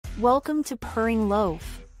Welcome to Purring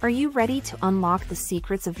Loaf. Are you ready to unlock the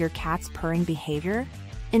secrets of your cat's purring behavior?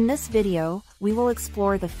 In this video, we will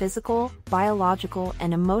explore the physical, biological,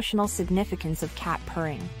 and emotional significance of cat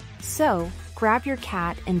purring. So, grab your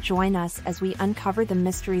cat and join us as we uncover the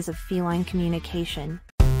mysteries of feline communication.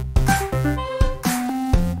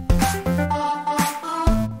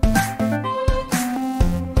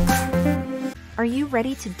 Are you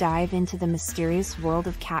ready to dive into the mysterious world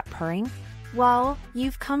of cat purring? Well,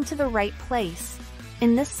 you've come to the right place.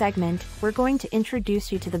 In this segment, we're going to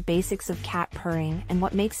introduce you to the basics of cat purring and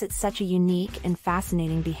what makes it such a unique and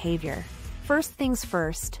fascinating behavior. First things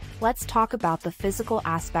first, let's talk about the physical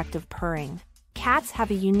aspect of purring. Cats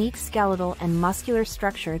have a unique skeletal and muscular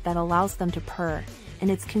structure that allows them to purr,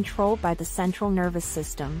 and it's controlled by the central nervous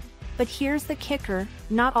system. But here's the kicker,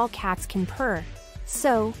 not all cats can purr.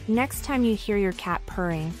 So, next time you hear your cat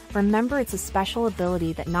purring, remember it's a special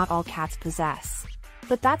ability that not all cats possess.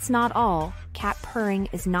 But that's not all. Cat purring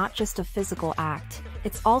is not just a physical act,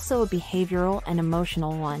 it's also a behavioral and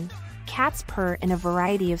emotional one. Cats purr in a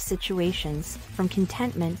variety of situations, from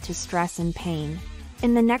contentment to stress and pain.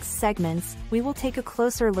 In the next segments, we will take a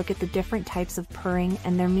closer look at the different types of purring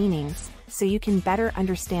and their meanings, so you can better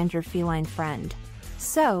understand your feline friend.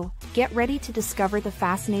 So, get ready to discover the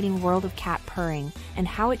fascinating world of cat purring and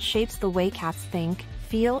how it shapes the way cats think,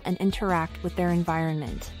 feel, and interact with their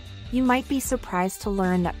environment. You might be surprised to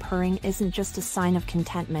learn that purring isn't just a sign of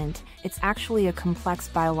contentment, it's actually a complex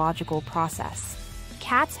biological process.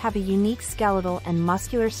 Cats have a unique skeletal and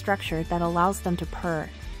muscular structure that allows them to purr,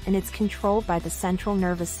 and it's controlled by the central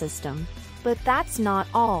nervous system. But that's not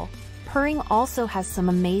all. Purring also has some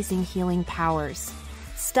amazing healing powers.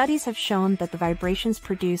 Studies have shown that the vibrations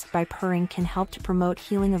produced by purring can help to promote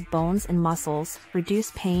healing of bones and muscles,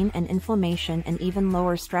 reduce pain and inflammation, and even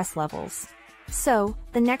lower stress levels. So,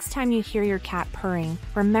 the next time you hear your cat purring,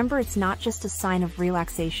 remember it's not just a sign of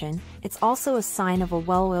relaxation, it's also a sign of a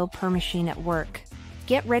well-oiled purr machine at work.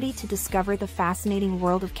 Get ready to discover the fascinating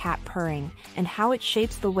world of cat purring and how it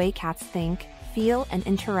shapes the way cats think, feel, and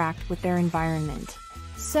interact with their environment.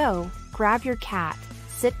 So, grab your cat,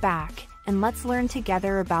 sit back, and let's learn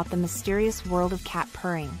together about the mysterious world of cat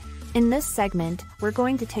purring. In this segment, we're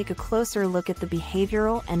going to take a closer look at the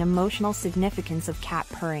behavioral and emotional significance of cat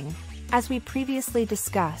purring. As we previously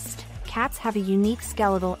discussed, cats have a unique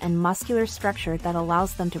skeletal and muscular structure that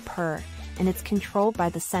allows them to purr, and it's controlled by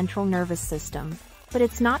the central nervous system. But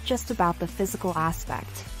it's not just about the physical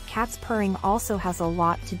aspect. Cats purring also has a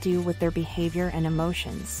lot to do with their behavior and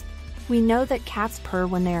emotions. We know that cats purr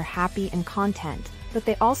when they are happy and content, but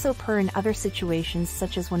they also purr in other situations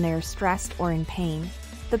such as when they are stressed or in pain.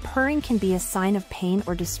 The purring can be a sign of pain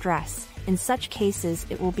or distress. In such cases,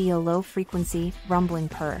 it will be a low-frequency, rumbling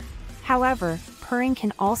purr. However, purring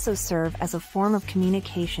can also serve as a form of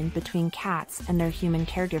communication between cats and their human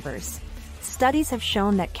caregivers. Studies have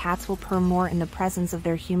shown that cats will purr more in the presence of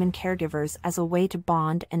their human caregivers as a way to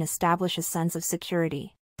bond and establish a sense of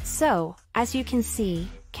security. So, as you can see,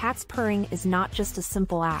 cats purring is not just a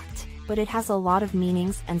simple act, but it has a lot of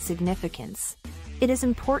meanings and significance. It is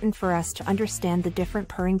important for us to understand the different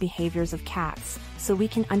purring behaviors of cats, so we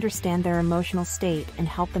can understand their emotional state and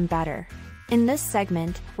help them better. In this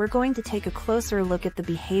segment, we're going to take a closer look at the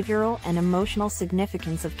behavioral and emotional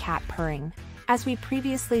significance of cat purring. As we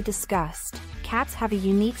previously discussed, cats have a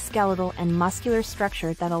unique skeletal and muscular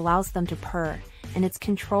structure that allows them to purr, and it's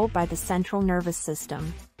controlled by the central nervous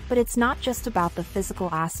system. But it's not just about the physical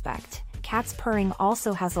aspect. Cats purring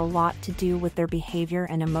also has a lot to do with their behavior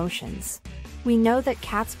and emotions. We know that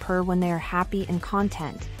cats purr when they are happy and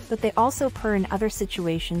content, but they also purr in other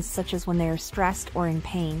situations such as when they are stressed or in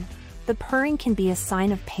pain. The purring can be a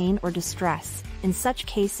sign of pain or distress. In such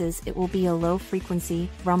cases, it will be a low-frequency,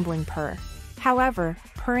 rumbling purr. However,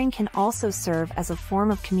 purring can also serve as a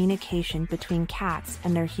form of communication between cats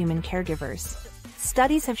and their human caregivers.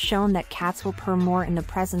 Studies have shown that cats will purr more in the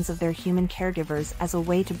presence of their human caregivers as a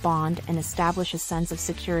way to bond and establish a sense of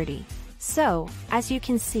security. So, as you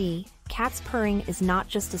can see, cats purring is not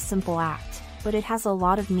just a simple act, but it has a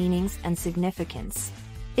lot of meanings and significance.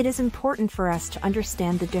 It is important for us to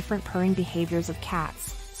understand the different purring behaviors of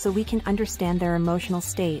cats, so we can understand their emotional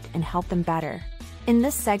state and help them better. In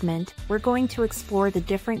this segment, we're going to explore the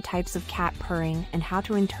different types of cat purring and how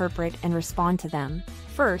to interpret and respond to them.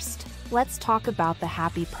 First, let's talk about the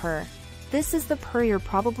happy purr. This is the purr you're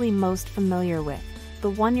probably most familiar with,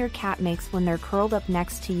 the one your cat makes when they're curled up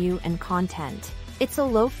next to you and content. It's a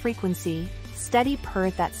low-frequency, steady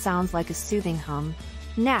purr that sounds like a soothing hum.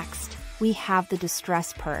 Next, we have the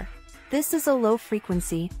distress purr. This is a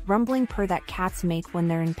low-frequency, rumbling purr that cats make when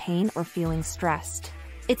they're in pain or feeling stressed.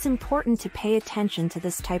 It's important to pay attention to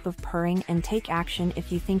this type of purring and take action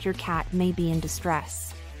if you think your cat may be in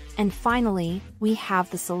distress. And finally, we have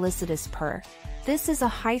the solicitous purr. This is a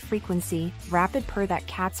high-frequency, rapid purr that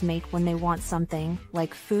cats make when they want something,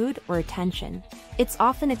 like food or attention. It's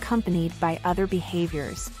often accompanied by other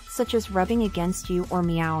behaviors, such as rubbing against you or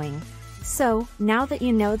meowing. So, now that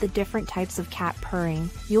you know the different types of cat purring,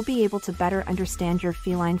 you'll be able to better understand your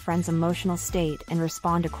feline friend's emotional state and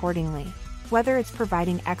respond accordingly. Whether it's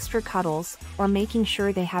providing extra cuddles, or making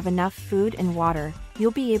sure they have enough food and water,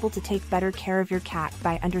 you'll be able to take better care of your cat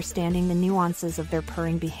by understanding the nuances of their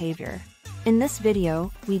purring behavior. In this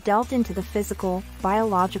video, we delved into the physical,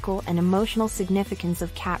 biological, and emotional significance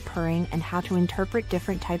of cat purring and how to interpret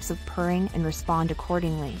different types of purring and respond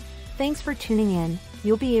accordingly. Thanks for tuning in.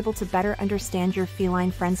 You'll be able to better understand your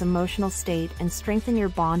feline friend's emotional state and strengthen your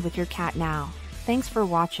bond with your cat now. Thanks for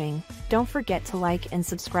watching. Don't forget to like and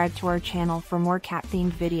subscribe to our channel for more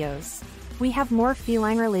cat-themed videos. We have more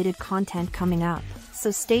feline-related content coming up, so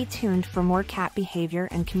stay tuned for more cat behavior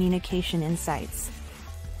and communication insights.